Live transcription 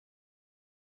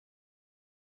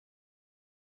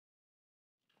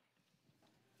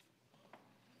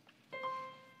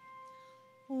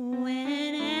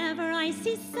Whenever I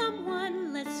see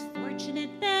someone less fortunate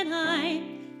than I,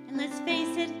 and let's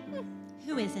face it,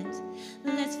 who isn't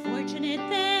less fortunate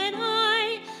than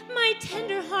I, my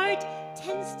tender heart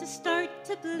tends to start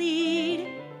to bleed.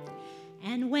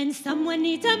 And when someone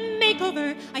needs a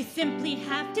makeover, I simply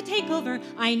have to take over.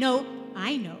 I know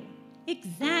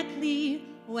exactly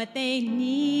what they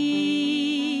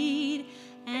need.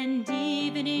 And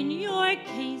even in your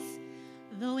case,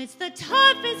 though it's the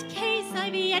toughest case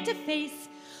I've yet to face,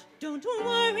 don't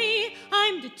worry,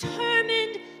 I'm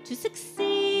determined to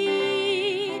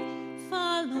succeed.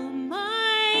 Follow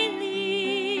my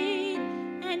lead,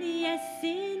 and yes,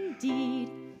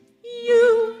 indeed,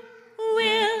 you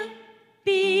will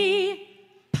be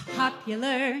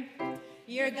popular.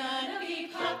 You're gonna be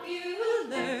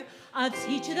popular. I'll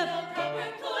teach you the proper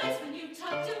poise when you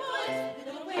talk to boys,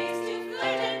 little ways to flirt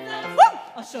and flex. Woo!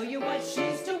 I'll show you what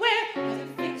shoes to wear, how to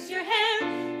fix your hair,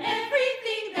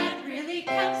 everything that really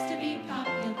counts to be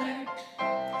popular.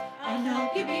 I'll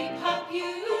help you be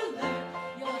popular.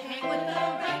 You'll hang with the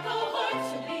right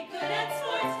cohorts, you'll be good at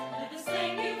sports, but the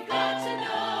slang you've got to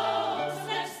know. So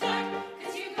let's start,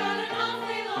 'cause you've got an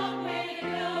awfully long way to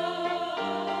go.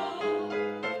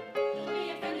 Don't be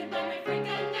offended by my frank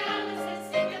analysis.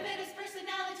 Think of it as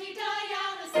personality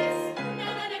dialysis.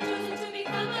 Now that I've chosen to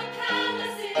become a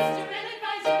callousist or an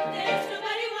advisor, there's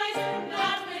nobody wiser,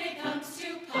 not when it comes to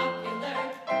popular.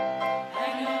 I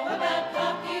know about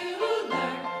popular,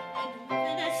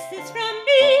 and that's this from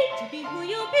me, to be who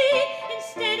you'll be,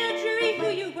 instead of jury who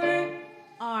you were,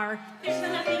 are. There's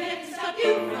nothing that can stop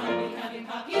you from becoming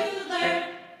popular.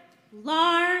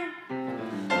 Lar.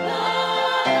 La,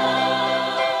 la,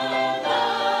 la,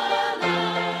 la.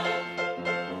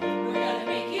 We're gonna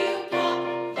make you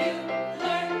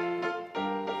popular.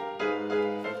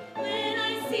 When I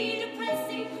see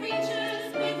depressing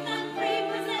creatures with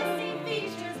unprepossessing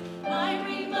features, I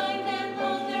remind them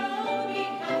on their own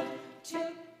behalf to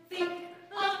think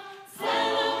of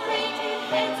celebrated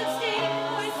heads of state,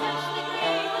 or especially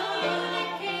great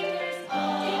communicators.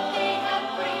 Did they have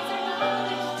brains or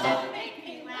knowledge to make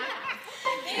me laugh?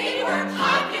 They were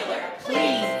popular,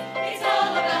 please. It's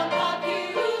all about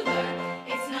popular.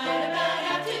 It's not about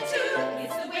aptitude.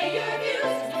 It's the way you're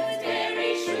used. It's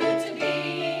very shrewd to be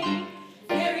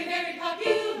very, very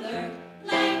popular,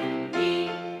 like me.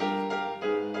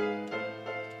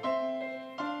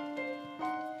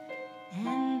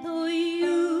 And though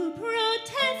you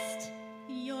protest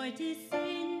your disinterest,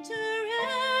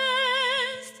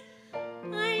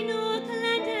 I know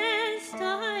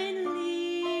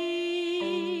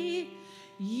clandestinely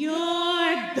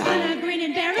you're gonna grin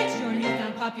and bear it, your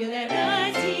newfound popularity.